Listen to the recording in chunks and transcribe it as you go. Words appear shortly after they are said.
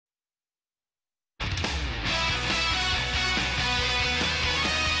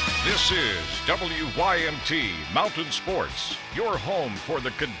This is WYMT Mountain Sports, your home for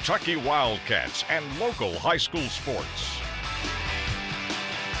the Kentucky Wildcats and local high school sports.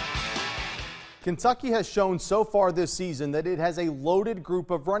 Kentucky has shown so far this season that it has a loaded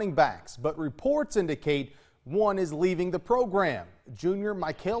group of running backs, but reports indicate one is leaving the program. Junior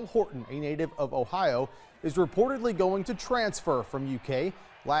Michael Horton, a native of Ohio, is reportedly going to transfer from UK.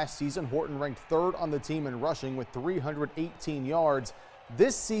 Last season, Horton ranked third on the team in rushing with 318 yards.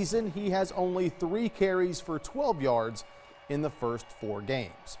 This season, he has only 3 carries for 12 yards in the first 4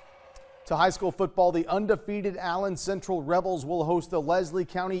 games. To high school football, the undefeated Allen Central Rebels will host the Leslie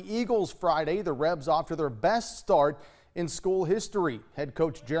County Eagles Friday. The Rebs off to their best start in school history. Head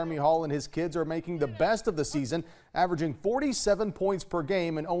coach Jeremy Hall and his kids are making the best of the season, averaging 47 points per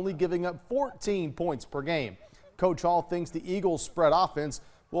game and only giving up 14 points per game. Coach Hall thinks the Eagles' spread offense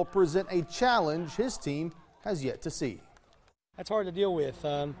will present a challenge his team has yet to see. That's hard to deal with.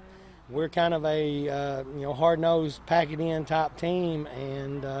 We're kind of a hard-nosed, pack-it-in type team,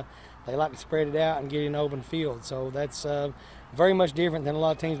 and they like to spread it out and get in open field. So that's very much different than a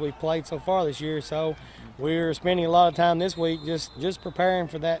lot of teams we've played so far this year. So we're spending a lot of time this week just preparing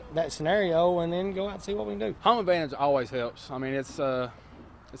for that scenario, and then go out and see what we can do. Home advantage always helps. I mean, it's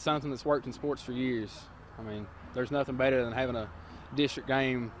something that's worked in sports for years. I mean, there's nothing better than having a district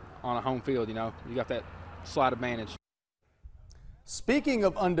game on a home field. You got that slight advantage. Speaking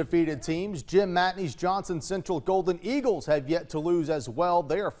of undefeated teams, Jim Matney's Johnson Central Golden Eagles have yet to lose as well.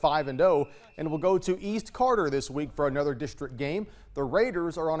 They are 5-0 and will go to East Carter this week for another district game. The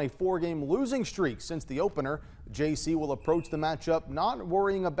Raiders are on a 4-game losing streak since the opener. JC will approach the matchup not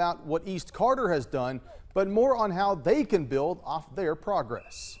worrying about what East Carter has done, but more on how they can build off their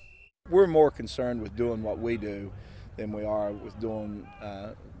progress. We're more concerned with doing what we do than we are with doing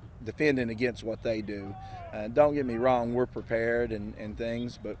defending against what they do. Don't get me wrong, we're prepared and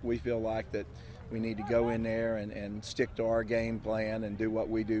things, but we feel like that we need to go in there and stick to our game plan and do what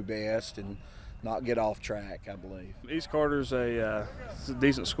we do best and not get off track, I believe. East Carter's it's a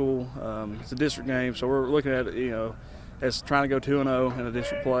decent school. It's a district game, so we're looking at it, as trying to go 2-0 in a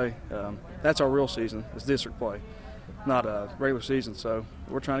district play. That's our real season, is district play, not a regular season. So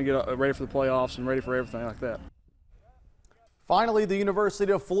we're trying to get ready for the playoffs and ready for everything like that. Finally, the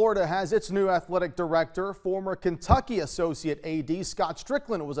University of Florida has its new athletic director. Former Kentucky Associate AD Scott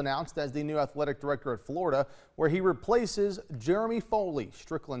Strickland was announced as the new athletic director at Florida, where he replaces Jeremy Foley.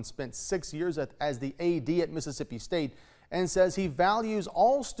 Strickland spent 6 years as the AD at Mississippi State and says he values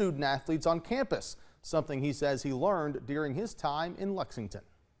all student athletes on campus, something he says he learned during his time in Lexington.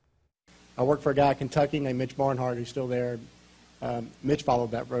 I worked for a guy in Kentucky named Mitch Barnhart, who's still there. Mitch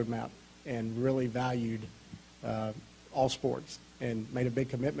followed that roadmap and really valued all sports and made a big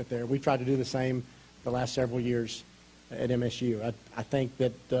commitment there. We tried to do the same the last several years at MSU. I think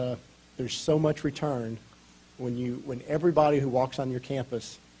that there's so much return when everybody who walks on your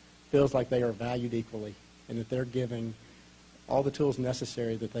campus feels like they are valued equally and that they're giving all the tools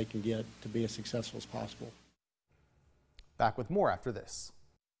necessary that they can get to be as successful as possible. Back with more after this.